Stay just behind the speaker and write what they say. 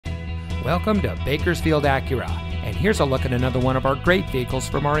Welcome to Bakersfield Acura, and here's a look at another one of our great vehicles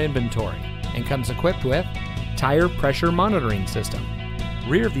from our inventory, and comes equipped with tire pressure monitoring system,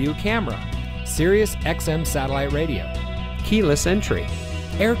 rear view camera, Sirius XM satellite radio, keyless entry,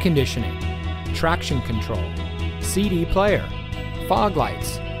 air conditioning, traction control, CD player, fog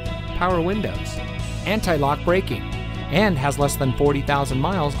lights, power windows, anti-lock braking, and has less than 40,000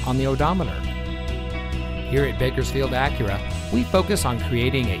 miles on the odometer. Here at Bakersfield Acura, we focus on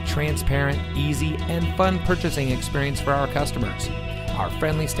creating a transparent, easy, and fun purchasing experience for our customers. Our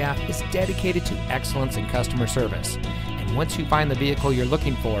friendly staff is dedicated to excellence in customer service. And once you find the vehicle you're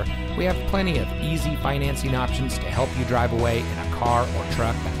looking for, we have plenty of easy financing options to help you drive away in a car or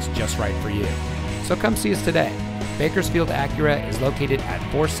truck that's just right for you. So come see us today. Bakersfield Acura is located at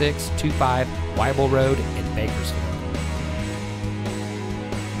 4625 Wible Road in Bakersfield.